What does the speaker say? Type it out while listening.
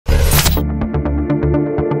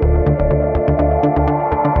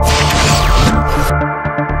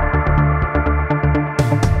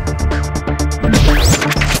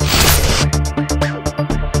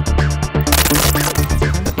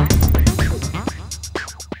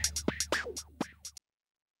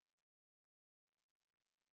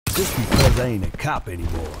because I ain't a cop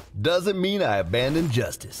anymore doesn't mean I abandoned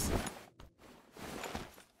justice.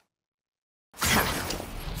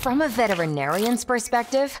 From a veterinarian's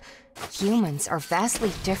perspective, humans are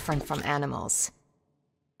vastly different from animals.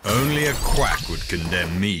 Only a quack would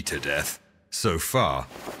condemn me to death. So far,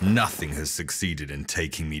 nothing has succeeded in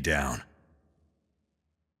taking me down.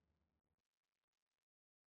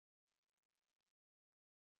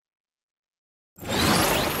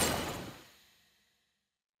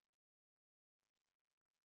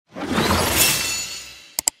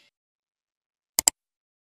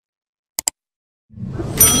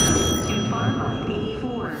 To Farlight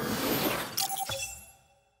 84.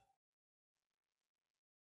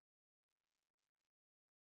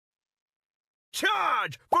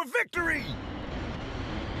 Charge for victory!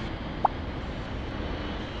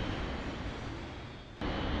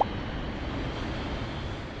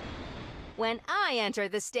 When I enter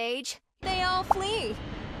the stage, they all flee.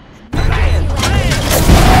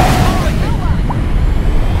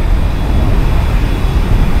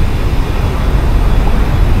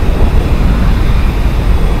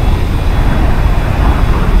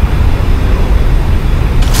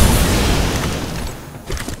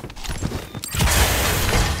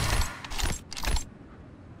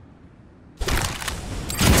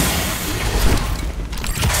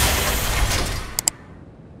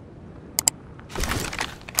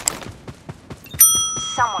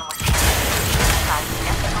 Someone was inside the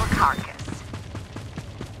inevitable carcass.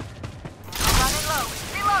 Running low.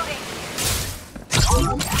 Reloading.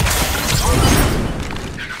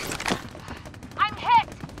 I'm hit.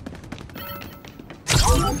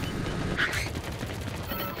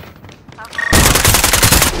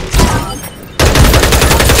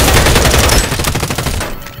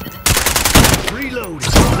 Reload.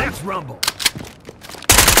 Let's rumble.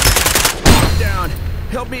 Down.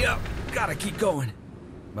 Help me up. Gotta keep going.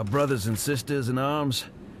 My brothers and sisters in arms,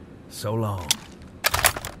 so long.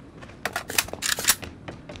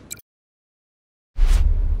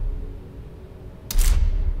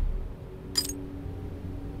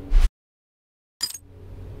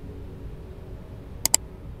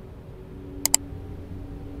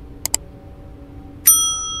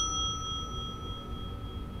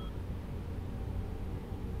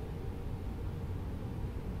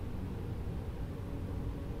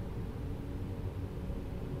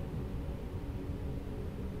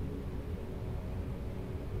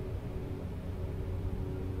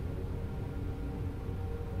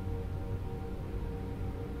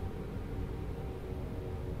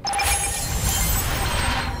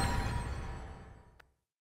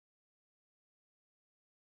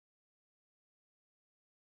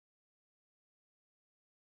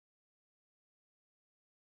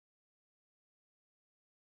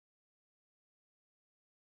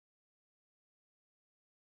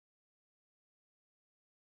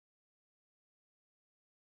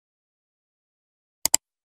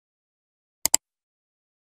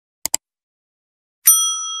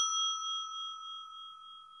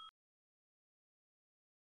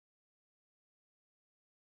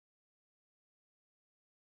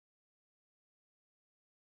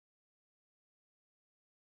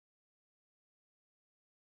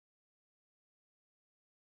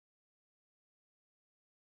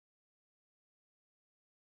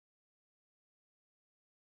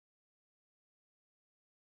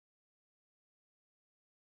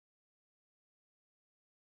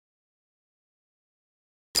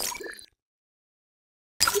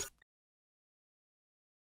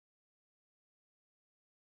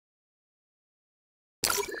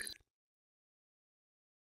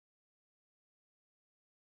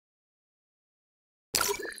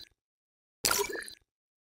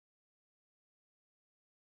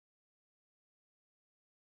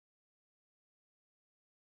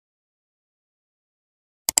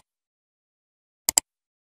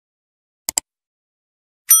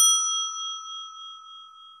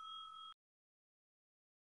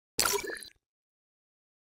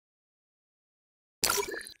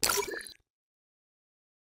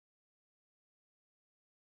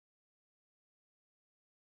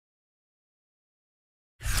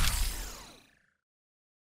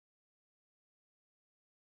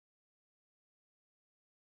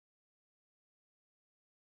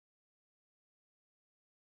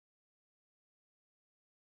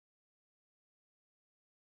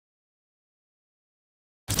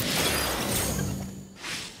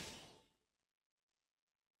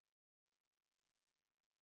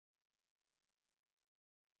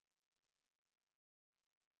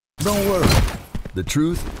 Don't worry, the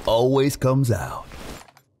truth always comes out.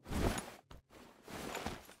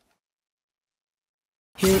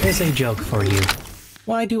 Here is a joke for you.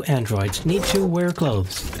 Why do androids need to wear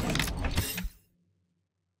clothes?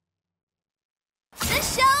 The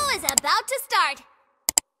show is about to start!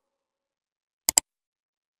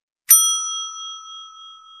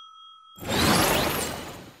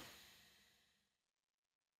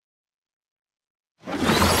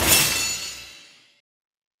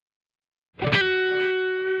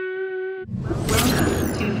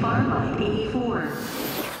 Welcome to Farlight 84.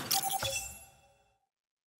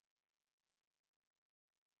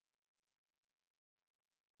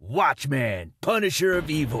 Watchman, Punisher of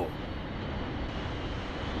Evil.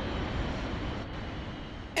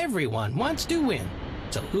 Everyone wants to win,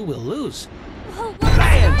 so who will lose?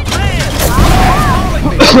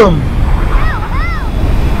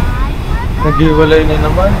 Naghiwalay na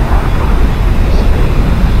naman.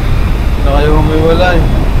 Sino kayo humiwalay?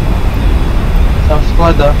 Isang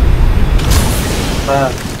squad ah.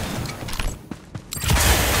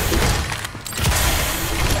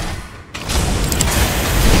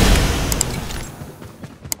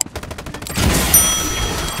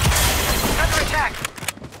 Under attack!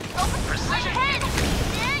 Open precision! Head!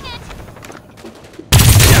 Dang it!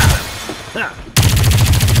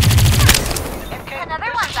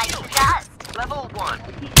 Another one bites the dust. Level 1.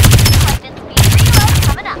 Lightning speed reload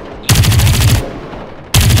coming up.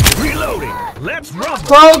 Reloading! Let's rumble!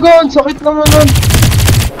 Gago! Ang sakit naman nun!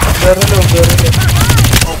 Very low, very low.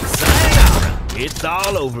 Oh, sayonara! It's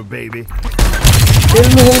all over, baby. Heal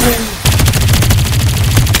me, heal me.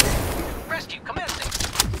 Rescue commencing.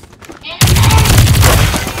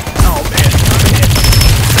 Oh man, I'm hit.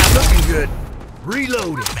 Not looking good.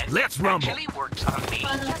 Reloading. Let's rumble. Actually works on me.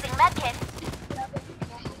 Using medkit.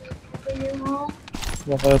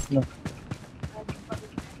 Nakayot na.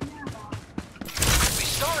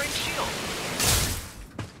 Restoring shield.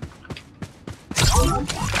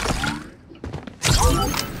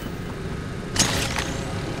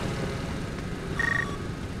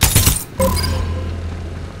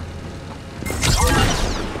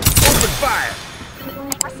 Open fire.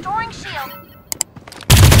 Restoring shield.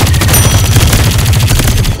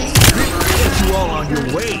 Get you all on your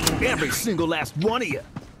way. Every single last one of you.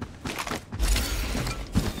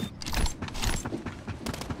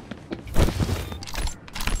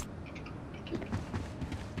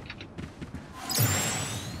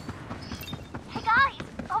 Hey guys,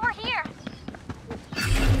 over here.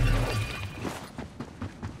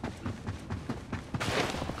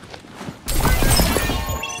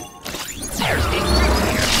 There's a here.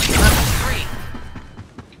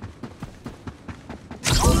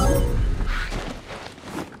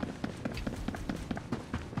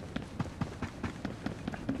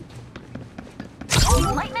 Level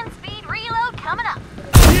 3. Lightning speed reload coming up.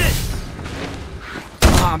 Shit!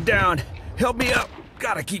 Oh, I'm down. Help me up.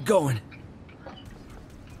 Gotta keep going.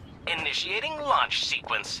 Initiating launch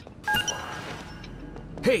sequence.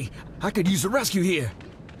 Hey, I could use a rescue here.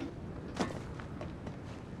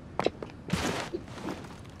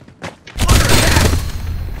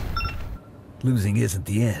 Losing isn't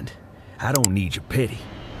the end. I don't need your pity.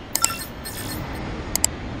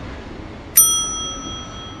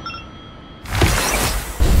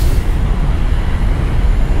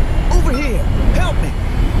 Over here! Help me!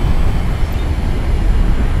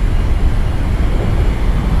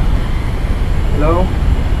 Hello?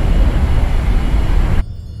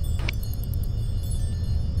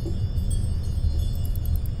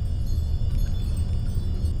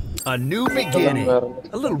 A new beginning.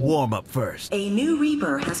 A little warm-up first. A new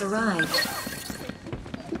Reaper has arrived.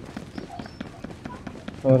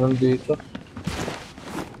 Meron dito.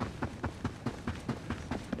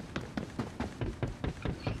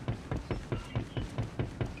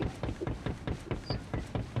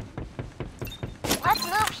 Let's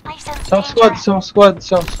move. I sense Isang squad, danger. isang squad,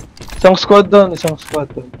 isang squad doon, isang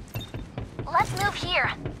squad doon. Let's move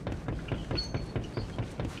here.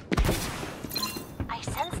 I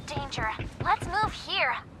sense danger. Let's move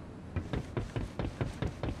here.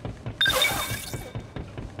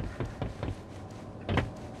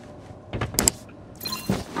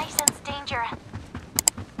 I sense danger.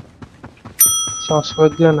 Isang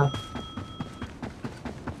squad yan ah.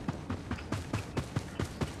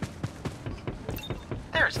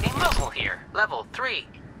 There's a muzzle here. Level 3.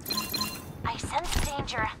 I sense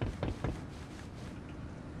danger.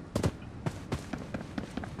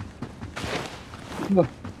 Ano?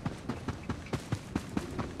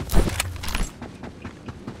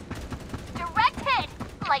 Direct hit.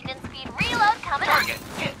 Lightning speed reload coming up. Target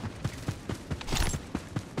hit.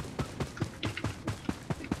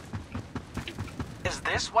 Is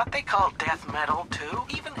this what they call death metal too?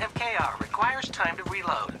 Even FKR requires time to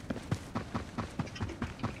reload.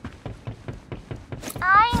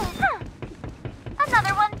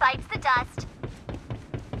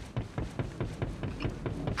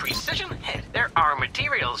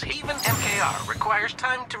 kills. Even MKR requires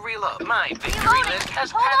time to reload. My victory Reloading. list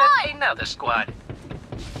has Hold added on. another squad.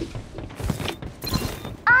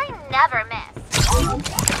 I never miss.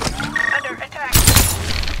 Under attack.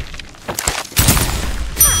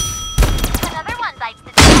 Another one bites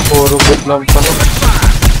the dust. Puro bot lang pala.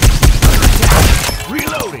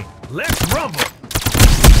 Reloading. Let's rumble.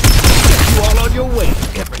 Get you all on your way.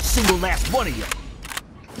 Every single last one of you.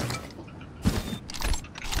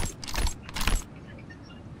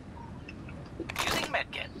 Using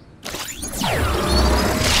medkit.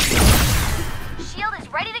 Shield is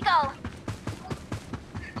ready to go.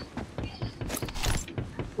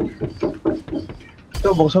 Ito,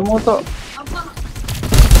 buksan mo to.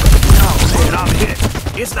 Oh man, I'm hit.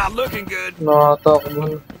 It's not looking good. Nakatak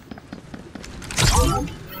mo.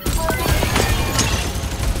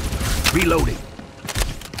 Reloading.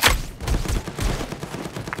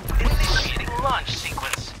 Initiating launch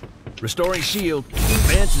sequence. Restoring shield.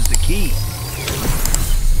 Defense is the key.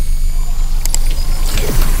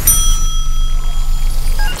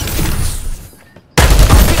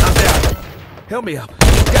 I'm down. Help me up.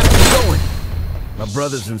 Gotta keep going. My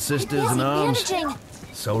brothers and sisters in arms. Bandaging.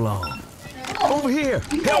 So long. Over here.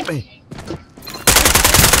 Help me.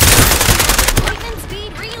 Lightning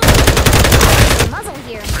speed reload. Muzzle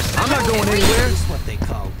here. I'm not going anywhere. This is what they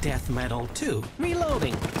call death metal 2.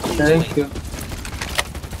 Reloading. Thank you.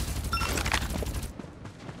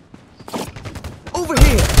 Over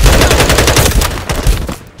here.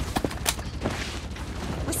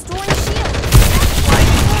 Restoring shield.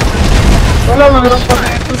 Wala, mayroon pa.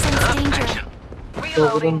 Sense danger.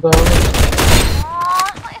 Sobrang dami.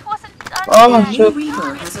 Aw, it wasn't done Oh, yet. New shit.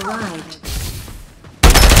 Reaper has arrived.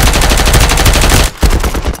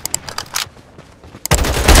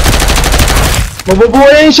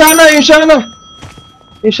 Mabubuhay yung Shana, yung Shana.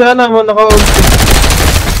 Yung Shana, naka-ulti.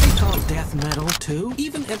 They call death metal 2.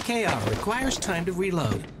 Even MKR requires time to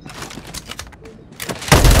reload.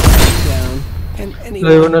 Down. And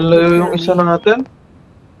Layo na layo yung isa natin.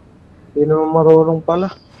 Hindi naman marunong pala.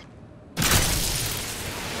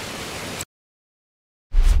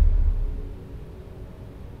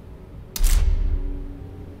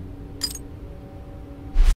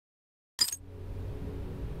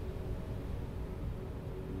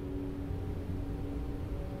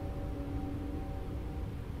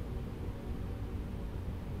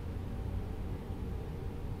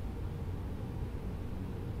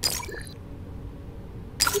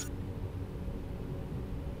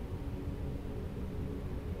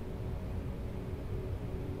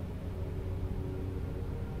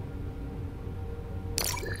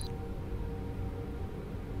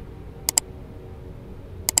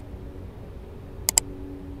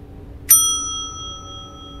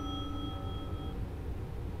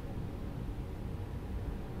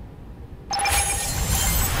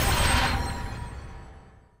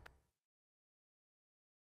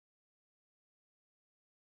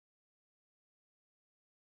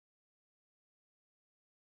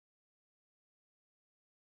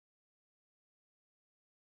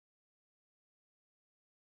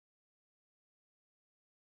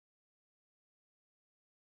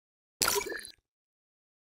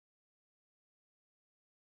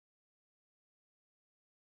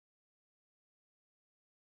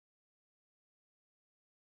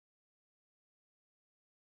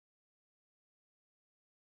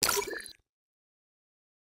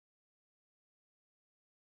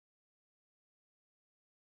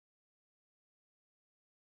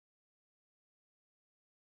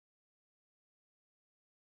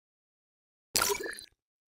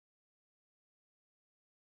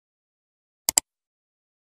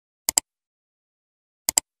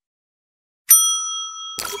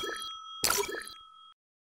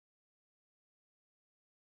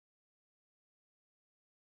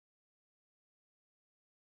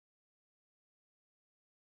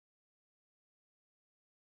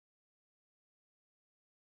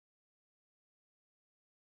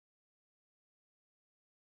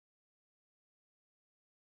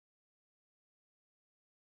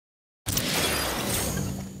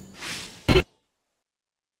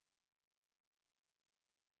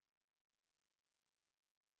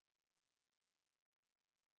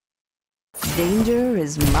 Danger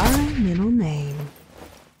is my middle name.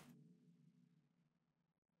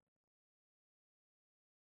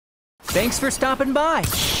 Thanks for stopping by.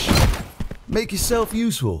 Make yourself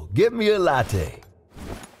useful. Get me a latte.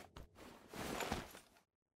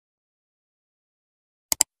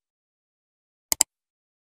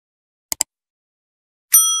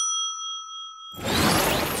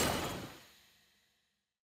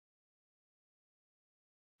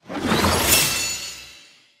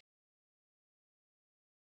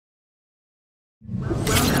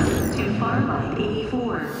 Welcome to Farlight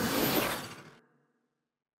 84.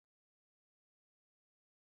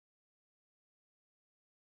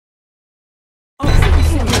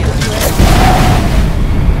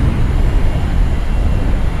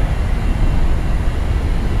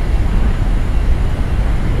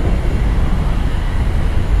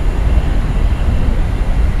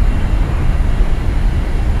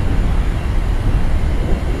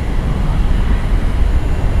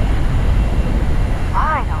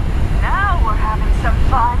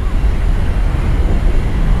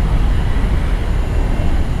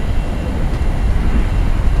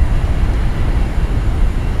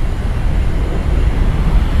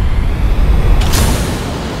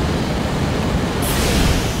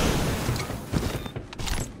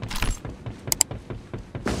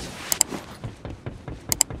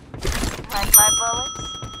 Like my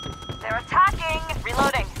bullets? They're attacking!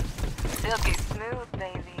 Reloading. Silky smooth,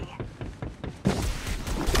 baby.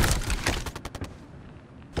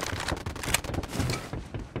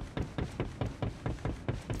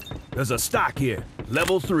 There's a stock here.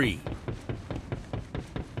 Level 3.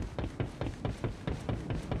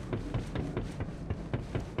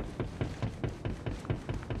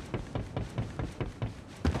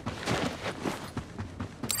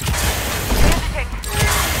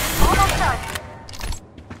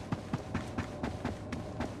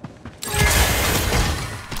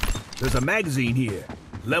 There's a magazine here.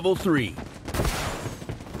 Level 3.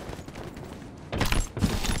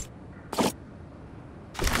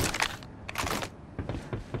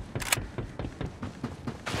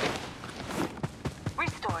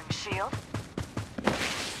 Restoring shield.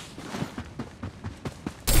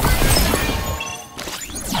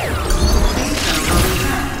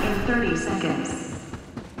 In 30 seconds.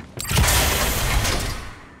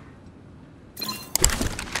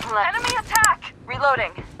 Enemy attack!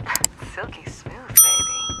 Reloading. Silky smooth,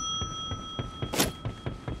 baby.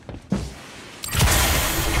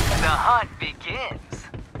 The hunt begins.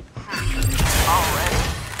 Already?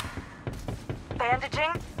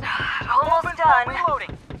 Bandaging? Almost done.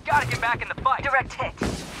 Reloading. Gotta get back in the fight. Direct hit.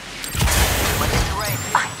 What strength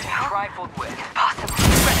is to be trifled with. Impossible.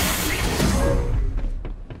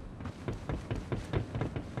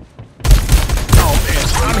 Oh man,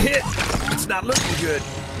 I'm hit. It's not looking good.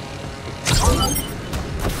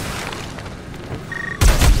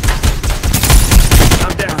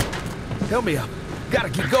 I'm down. Help me up. Gotta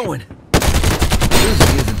keep going. This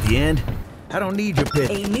isn't the end. I don't need your pit.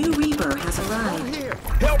 A new Reaper has Over arrived. here.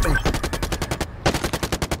 Help me.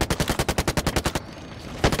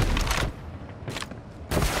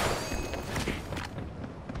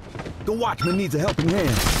 The Watchman needs a helping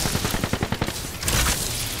hand.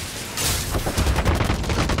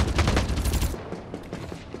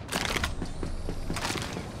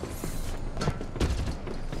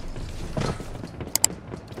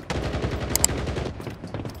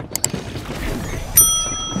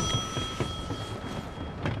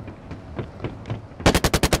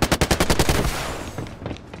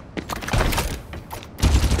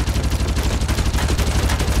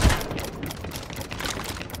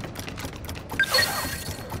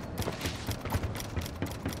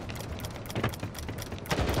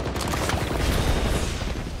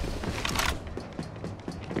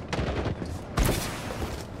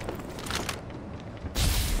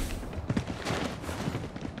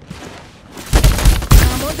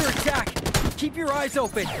 I'm under attack. Keep your eyes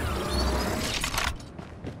open.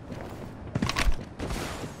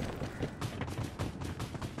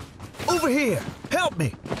 Over here. Help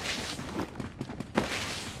me.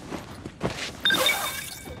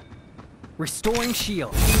 Restoring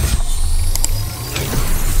shield.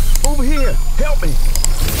 Over here. Help me.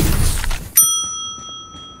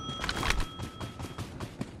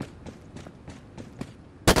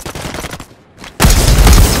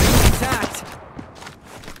 Attacked.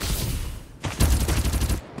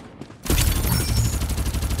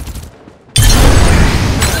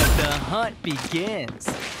 The hunt begins.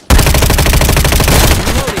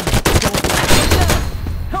 Reloading.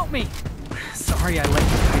 Help me. Sorry I let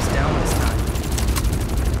you guys down this time.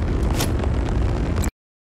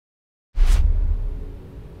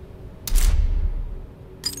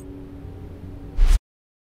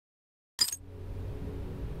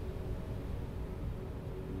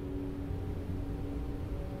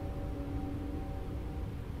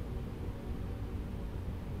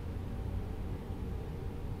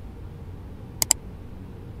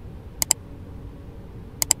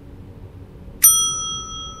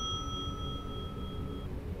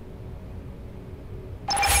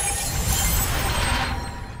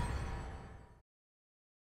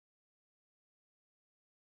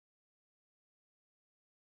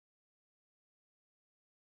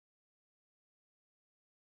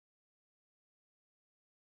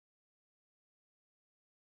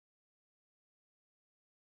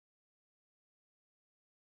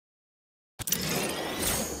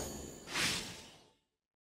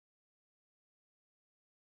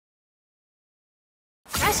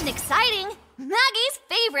 Fresh and exciting. Maggie's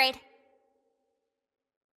favorite.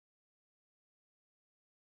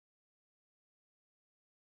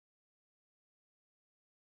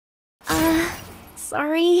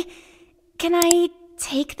 Sorry. Can I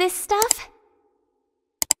take this stuff?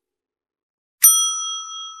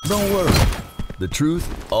 Don't worry. The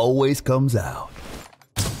truth always comes out.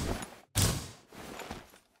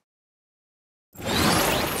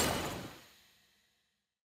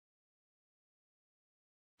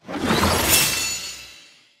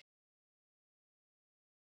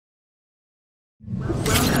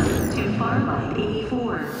 Welcome to Farlight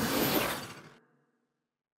 84.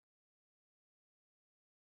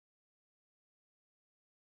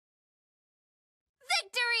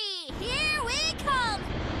 Victory! Here we come!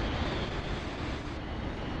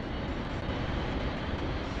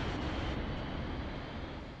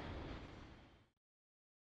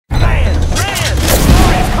 Ran!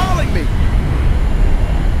 Somebody's calling me!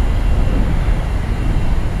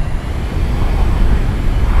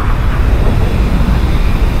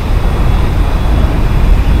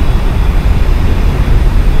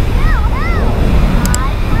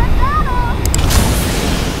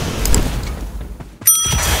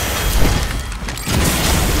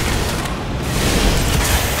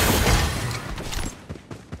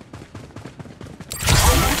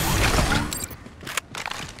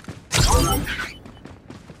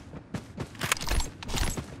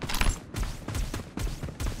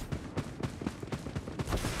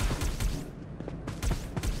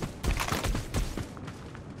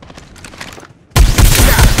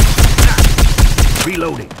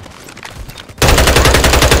 Reloading.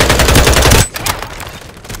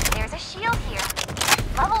 There's a shield here.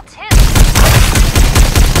 Level 2.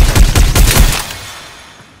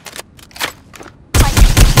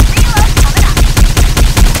 Reload coming up.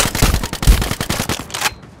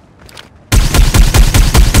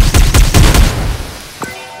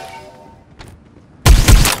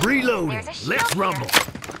 Reloading. There's a shield Let's here. rumble.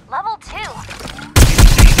 Level 2.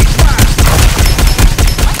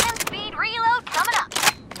 Lightning speed reload coming up.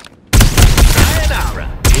 Sayonara.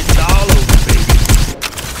 It's all over, baby.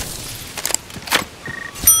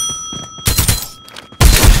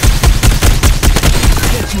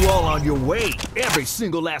 Get you all on your way. Every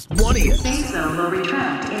single last one of you. Safe zone will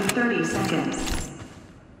retract in 30 seconds.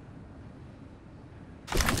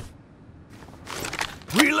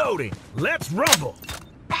 Reloading. Let's rumble.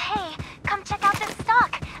 Hey, come check out this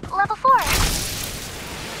stock. Level 4.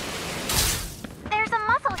 There's a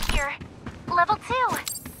muzzle here. Level 2.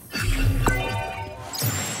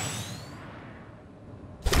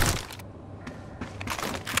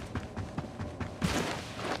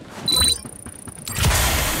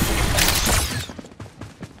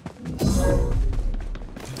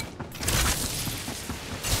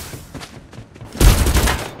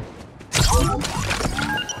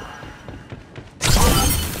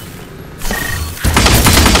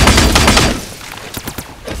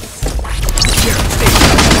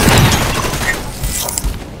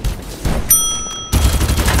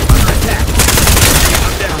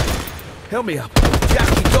 Help me up.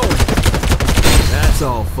 Gotta keep going. That's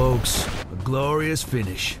all, folks. A glorious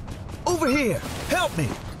finish. Over here. Help me.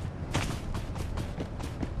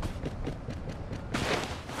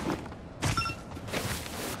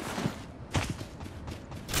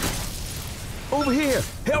 Over here.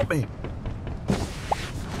 Help me.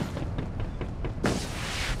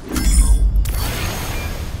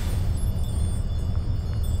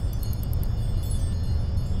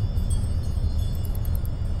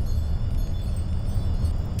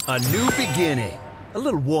 A new beginning. A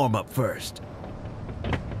little warm-up first.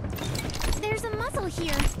 There's a muzzle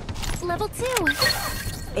here. Level 2.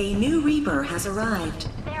 A new Reaper has arrived.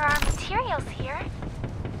 There are materials here.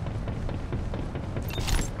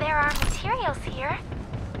 There are materials here.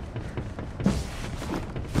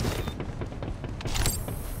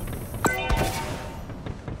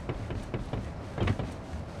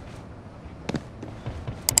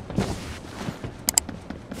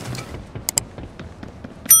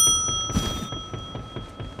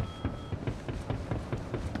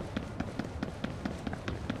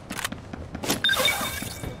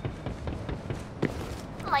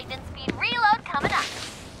 Lightning speed reload coming up.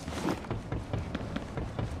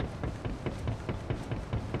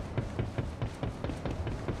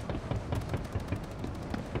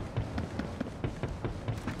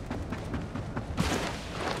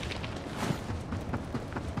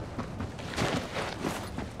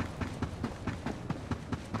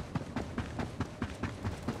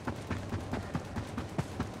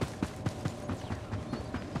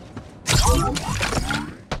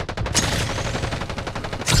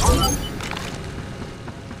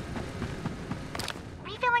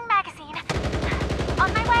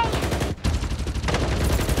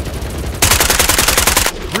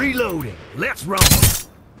 Let's rumble.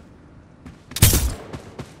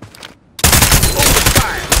 Open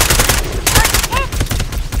fire.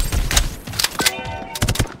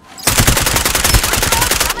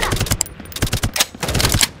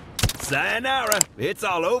 Sayonara. It's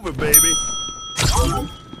all over, baby.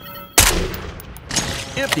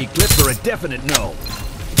 Empty clips are a definite no.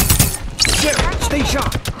 Sheriff, stay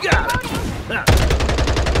sharp. Got it.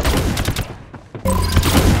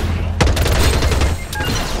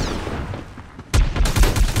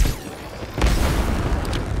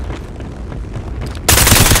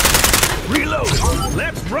 Reloading.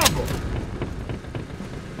 Let's rumble.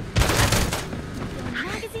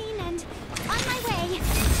 Magazine and on my way.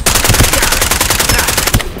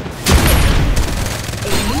 A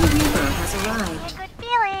new Reaper has arrived. Good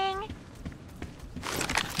feeling.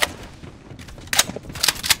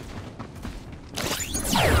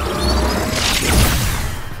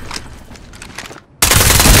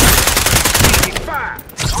 Fire.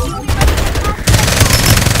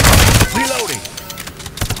 Reloading.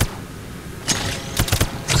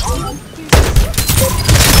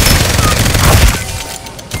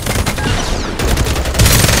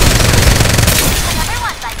 Another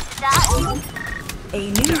one bites the dust. A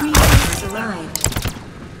new Reaper has arrived.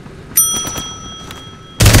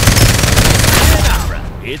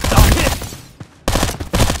 It's on hit.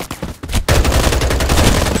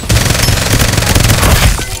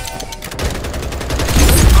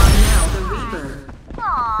 On now the Reaper.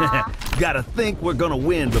 Aww. Gotta think we're gonna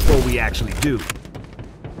win before we actually do.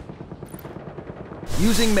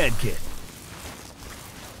 Using medkit.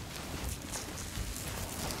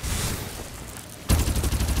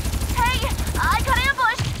 Hey, I got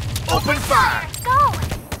ambushed. Open fire. Go.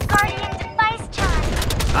 Guardian device charge.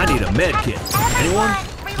 I need a medkit. Anyone?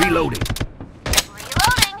 Reloading.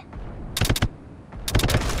 Reloading.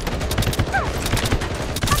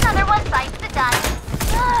 Another one bites the dust.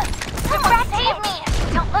 The rat save me.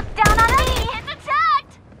 Don't look down on me. It's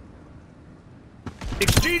attacked.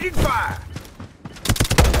 Exchanging fire.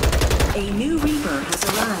 A new Reaper has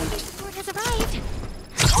arrived. Sword has arrived.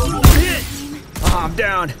 Hit. Oh, I'm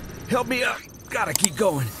down. Help me up. Gotta keep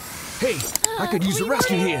going. Hey, I could use a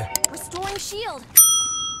rescue here. Restoring shield.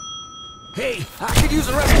 Hey, I could use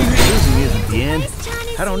a rescue here. Losing isn't the end.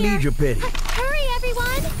 I don't need your pity. Hurry,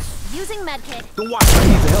 everyone. Using medkit. The watchman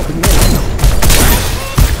needs a helping hand.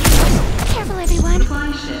 Careful, everyone.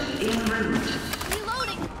 Supply ship en route.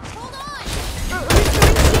 Reloading. Hold on. Restoring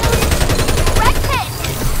shield. Red pit.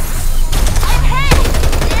 I'm hit.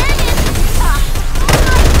 Dang it.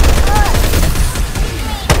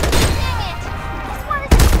 Dang it. Why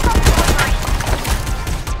is it so boring?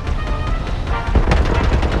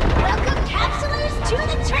 Welcome, capsulers, to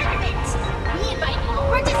the tournament. We invite all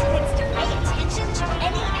participants to pay attention to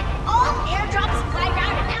any and all airdrop supply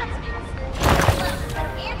round announcements.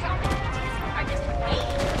 Airdrop messages are just for me.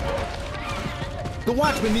 The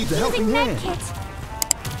watchman needs a helping hand.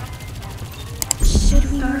 Should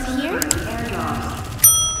we move here?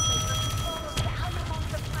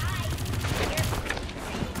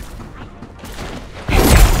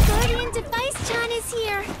 Guardian device Chan is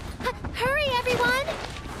here. Hurry, everyone!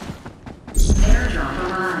 Airdrop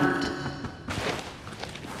arrived.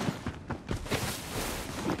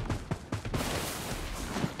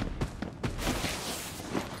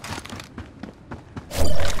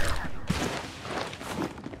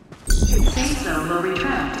 Safe zone will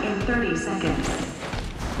retract in 30 seconds.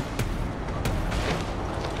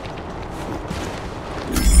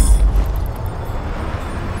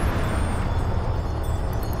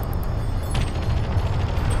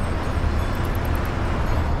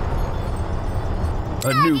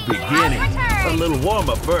 A new beginning. A little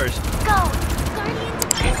warm-up first. Go! Guardian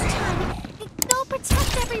device Chan! Go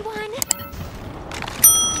protect everyone!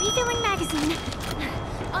 Refilling magazine.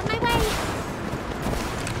 On my way!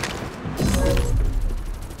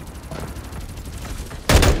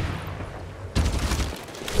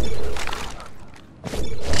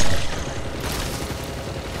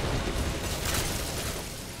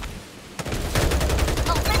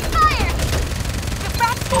 Open fire!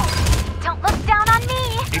 Direct hit! Don't look down on me!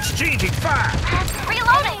 Exchanging fire.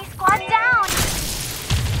 Reloading! Squad down!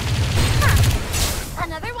 Huh.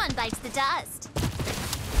 Another one bites the dust.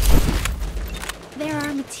 There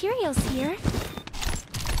are materials here.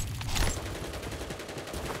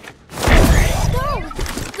 Go!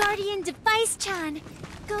 Guardian device Chan!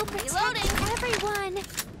 Go protect everyone!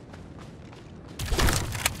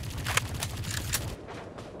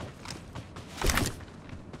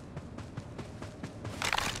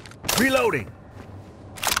 Reloading.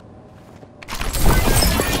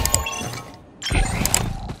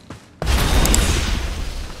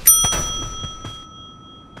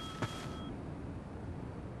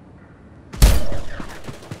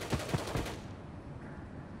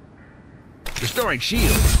 Restoring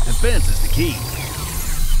shields. Defense is the key.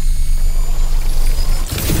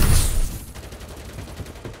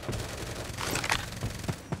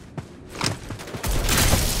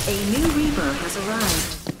 A new Reaper has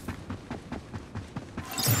arrived.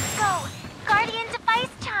 Go! Guardian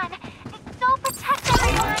Device-chan! Go protect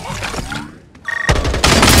everyone!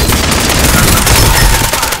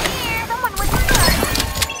 Here! Someone was hurt!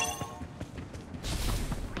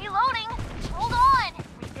 Reloading! Hold on!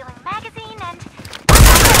 Refilling magazine and...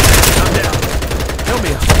 I'm down. Help me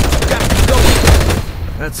out. Got to go.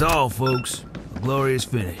 That's all, folks. A glorious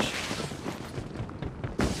finish.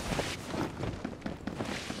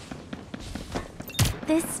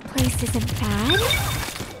 This place isn't bad.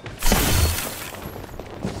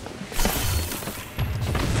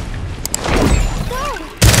 Go!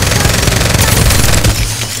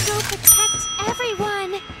 Go protect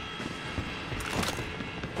everyone!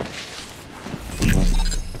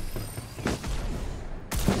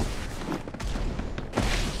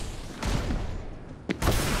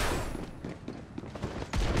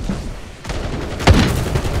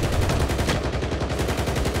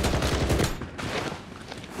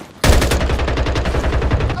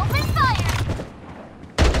 Open fire!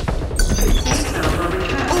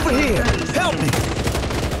 Over here. Help me.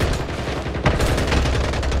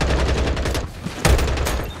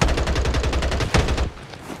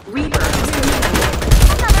 Reaper has arrived.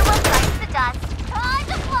 Another one bites the dust. Time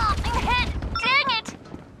to flop! I'm hit! Dang it!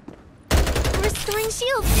 Restoring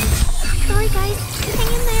shields. Sorry, guys.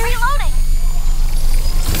 Hang in there. Reloading!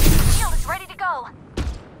 Shield is ready to go.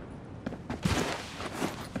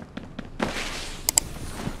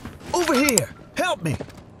 Over here. Help me.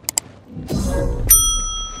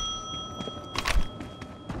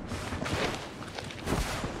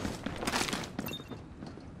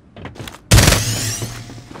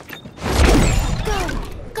 Go!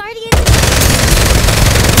 Guardian!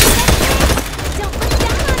 Don't look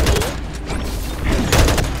down on me!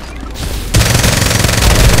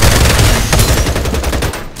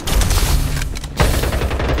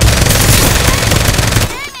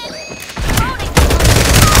 Dang it! Loading!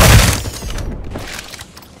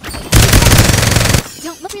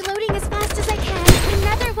 Don't look reloading as fast as I can.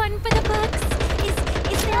 Another one for the books.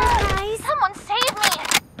 Is there a prize? Someone save me!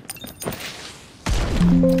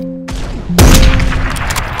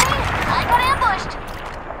 I got ambushed!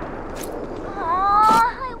 Aww,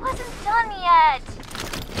 I wasn't done yet.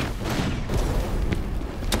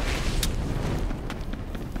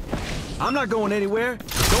 I'm not going anywhere.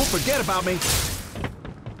 Don't forget about me.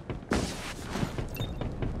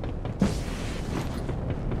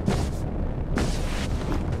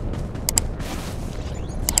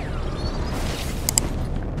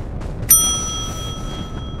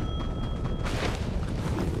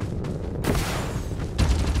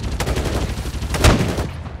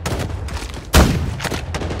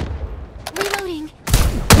 Reloading.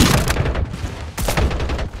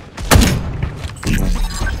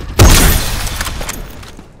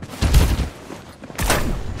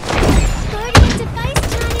 Guardian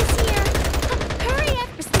Device-chan is here. Hurry up,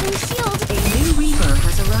 restoring shield. A new Reaper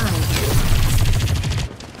has arrived.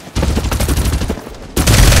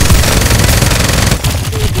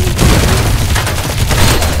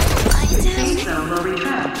 I'm down. Safe zone will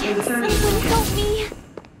retract in 30 Someone seconds. help me.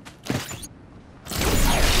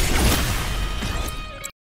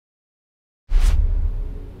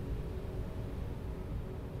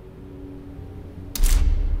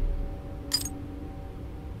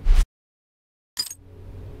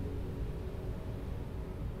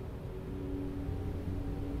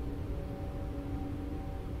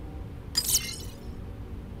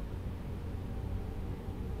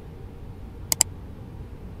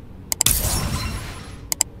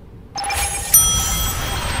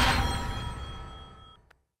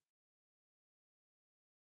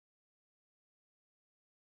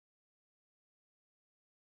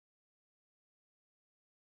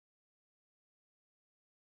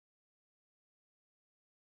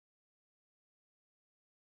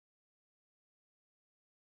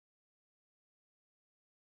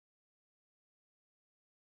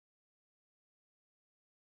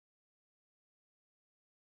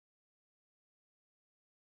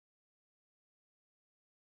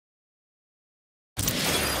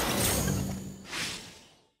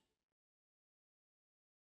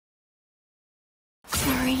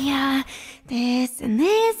 Sorry, this and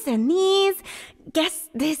this and these. Guess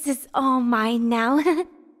this is all mine now.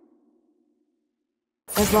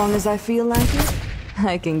 As long as I feel like it,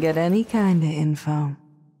 I can get any kind of info.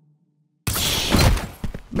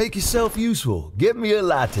 Make yourself useful. Get me a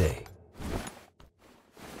latte.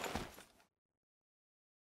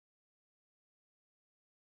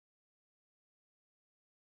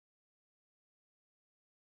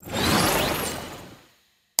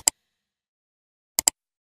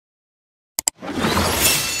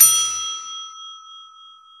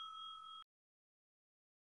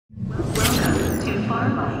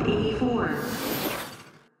 Farlight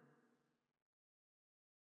 84.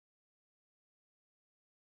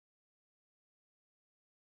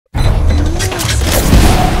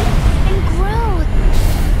 And growth.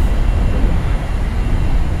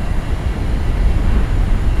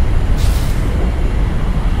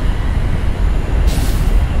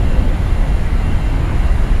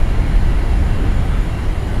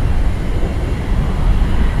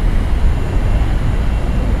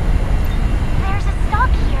 There's a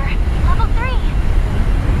stock here, level 3.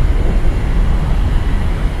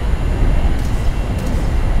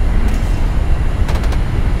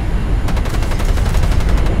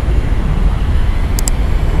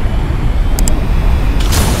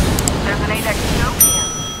 There's an 8x scope here.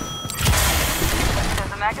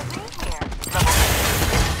 There's a magazine here. Level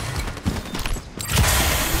 3.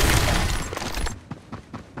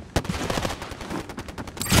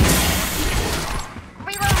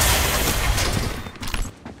 Reload.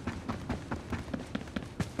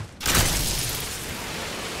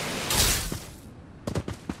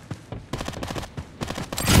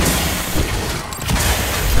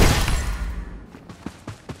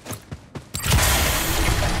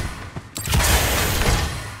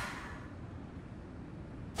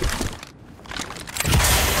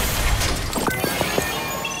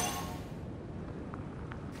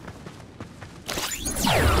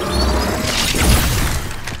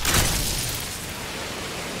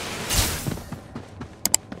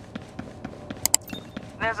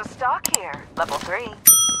 There's a stock here. Level 3.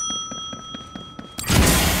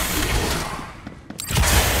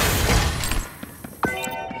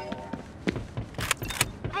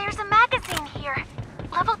 There's a magazine here,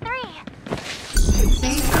 level 3.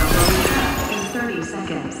 Safe zone will retract in 30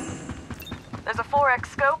 seconds. There's a 4x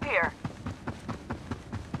scope here.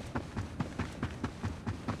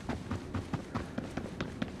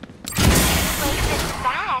 Place is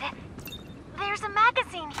bad. There's a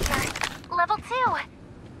magazine here, level 2.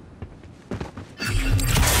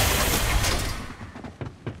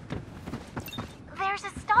 There's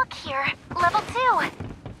a stock here, level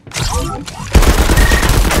 2.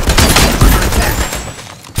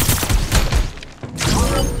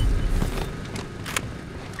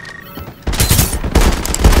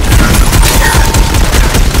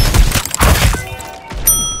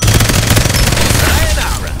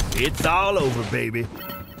 Sayonara. It's all over, baby.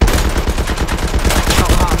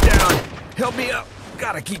 I'm down. Help me up.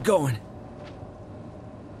 Gotta keep going.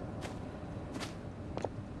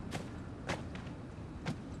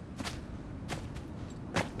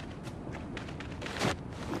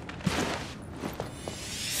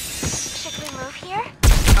 Should we move here?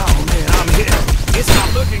 Oh man, I'm hit. It's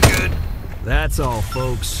not looking good. That's all,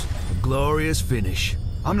 folks. A glorious finish.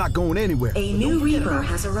 I'm not going anywhere. A new Reaper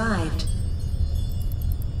has arrived.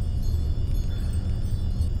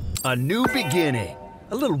 A new beginning.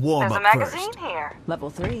 A little warm There's up a magazine first. here. Level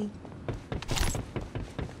 3.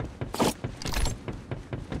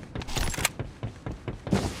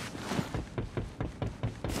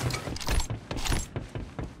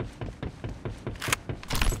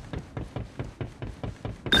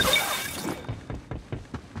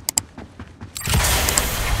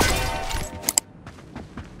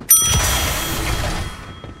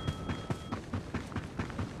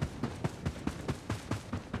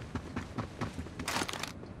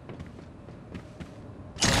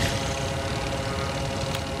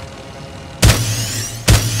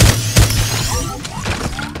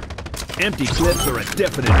 Empty clips are a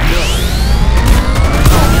definite no.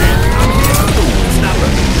 Oh man, I'm hit. It's not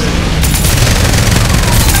looking good.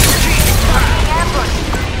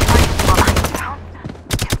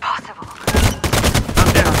 Impossible.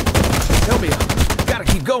 I'm down. Help me out. Gotta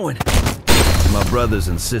keep going. My brothers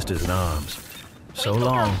and sisters in arms. So We can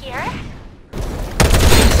long. go here.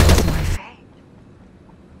 My fate.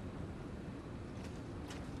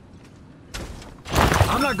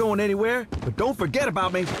 I'm not going anywhere, but don't forget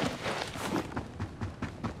about me.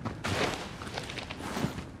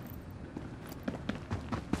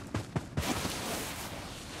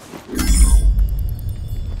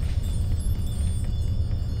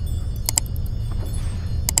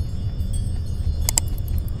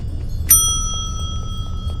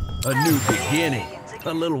 A new beginning.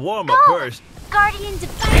 A little warm up Go! first. Guardian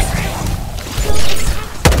device.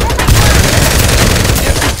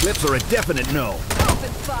 Empty clips are a definite no. I'm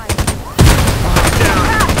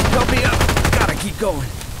down. Help me up. Gotta keep going.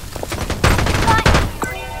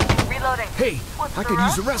 Reloading. Hey, What's I the could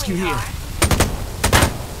use a rush, rescue here. sweetheart?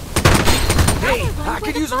 Hey, Run I for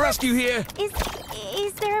could the use a fun. rescue here.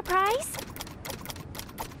 Is there a prize?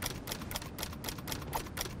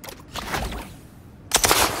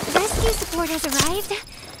 This Rescue support has arrived.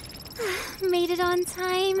 Made it on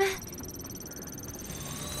time.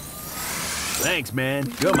 Thanks,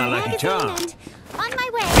 man. You're my lucky charm. And on my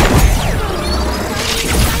way.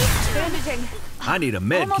 Bandaging. I need a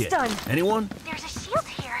med Almost kit. done. Anyone? There's a shield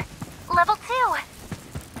here. Level 2.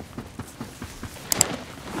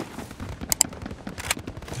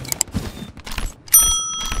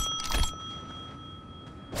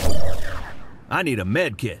 I need a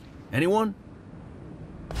med kit. Anyone?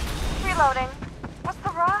 Reloading. What's the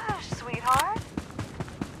rush, sweetheart?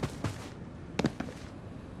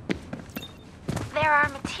 There are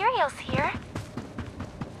materials here.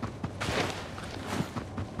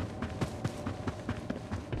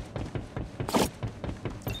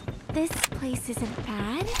 This place isn't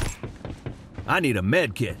bad. I need a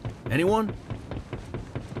med kit. Anyone?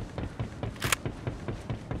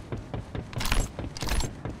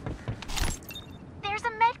 There's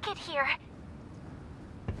a med kit here.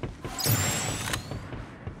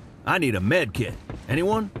 I need a med kit.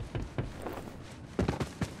 Anyone?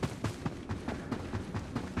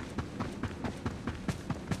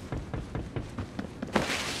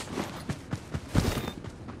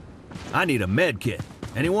 I need a med kit.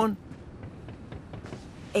 Anyone?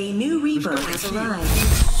 A new Reaper has arrived.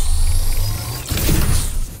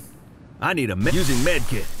 I need a using med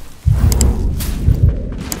kit.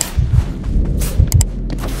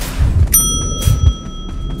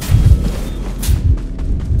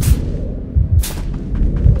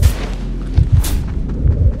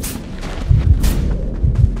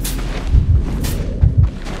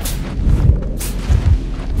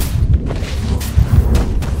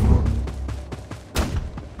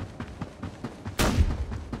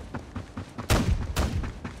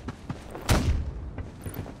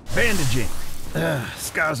 Bandaging.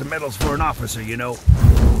 Scars and medals for an officer, you know.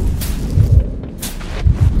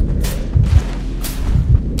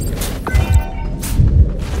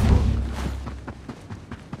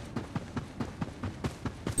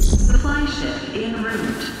 Supply ship en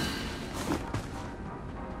route.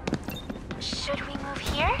 Should we move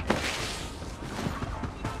here?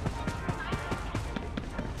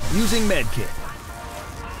 Using med kit.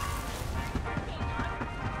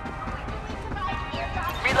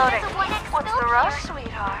 Reloading. What's the rush,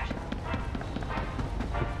 sweetheart?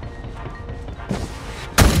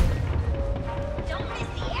 Don't miss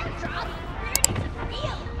the airdrop. It's a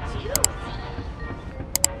real doozy.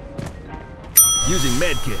 Using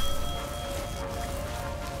med kit.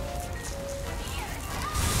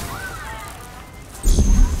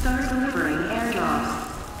 Start delivering airdrops.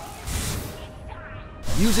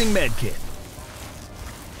 Using med kit.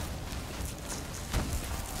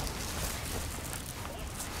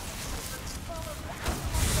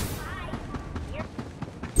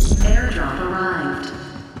 Airdrop arrived.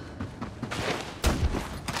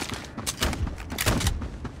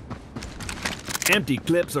 Empty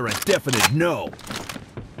clips are a definite no.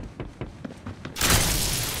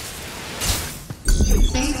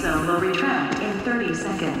 Safe zone will retract in 30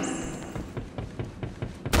 seconds.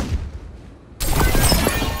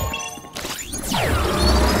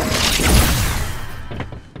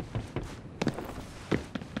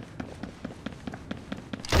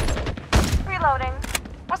 Reloading.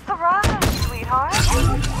 What's the rush, sweetheart?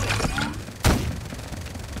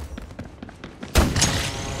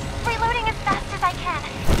 Reloading as fast as I can.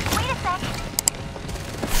 Wait a sec.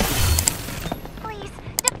 Please,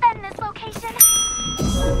 defend this location.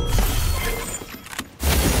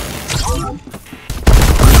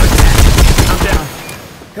 I'm down.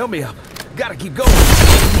 Help me up. Gotta keep going.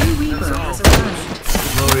 New Reaper has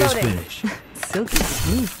arrived. Glorious Reloading. finish. Silky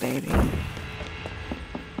smooth, baby.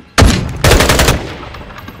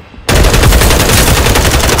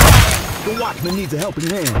 The Watchman needs a helping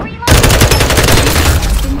hand.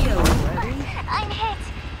 Been killed. I'm hit.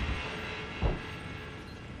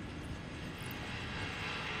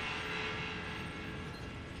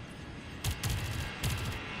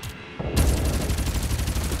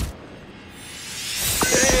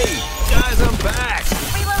 Hey, guys, I'm back.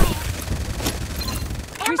 Reloading.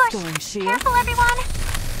 Ambush. Restoring shield. Careful, everyone.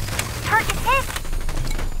 Target hit.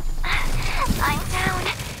 I'm down.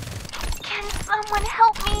 Can someone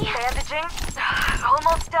help me? Bandaging.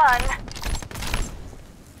 Almost done.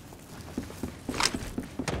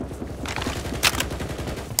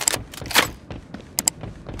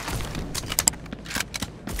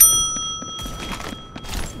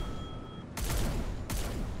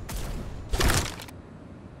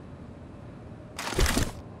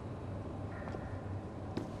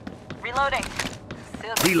 Reloading.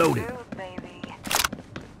 Reloading. Smooth, baby.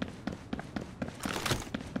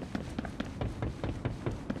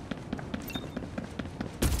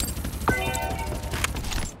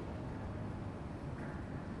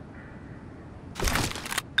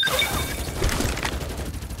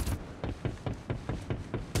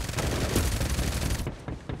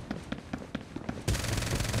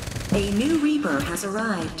 A new Reaper has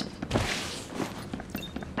arrived.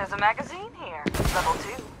 There's a magazine here. Level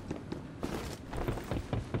 2.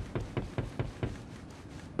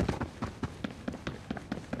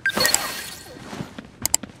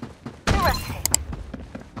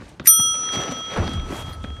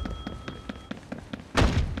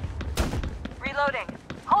 Reloading.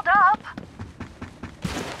 Hold up.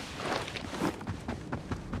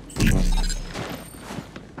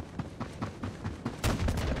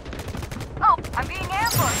 Oh, I'm being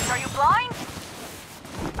ambushed. Are you blind?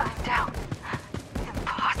 I'm down.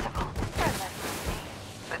 Impossible. Relentless me.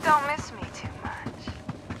 But don't miss me too much.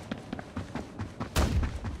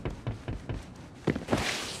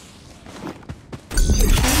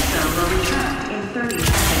 Intel will return in 30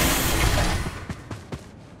 seconds.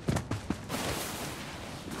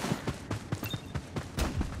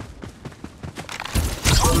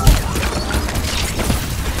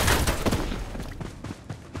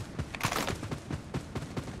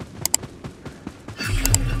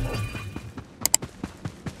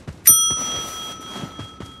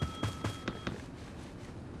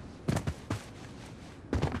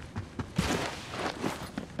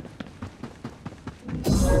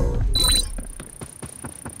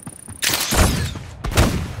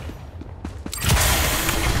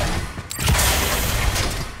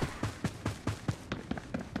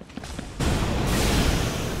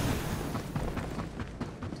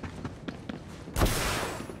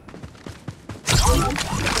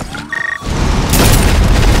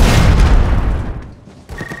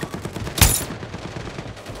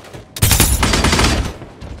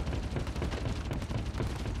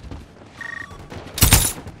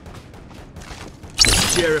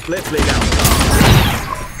 Sheriff, let's lay down.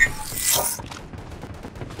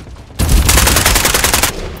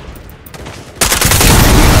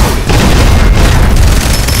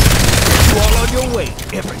 You all on your way,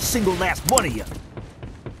 every single last one of you.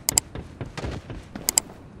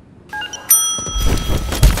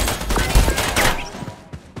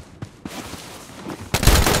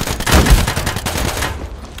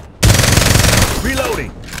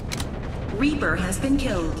 Reloading. Reaper has been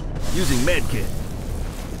killed. Using medkit.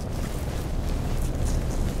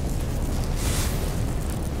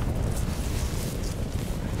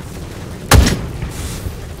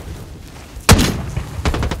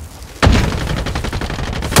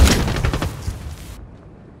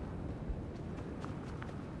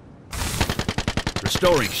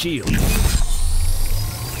 Restoring shield.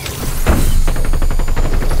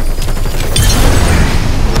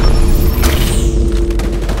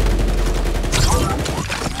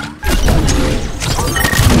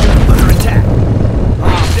 Under attack.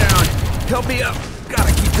 I'm down. Help me up.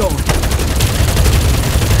 Gotta keep going.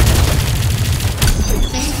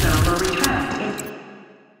 Intel will return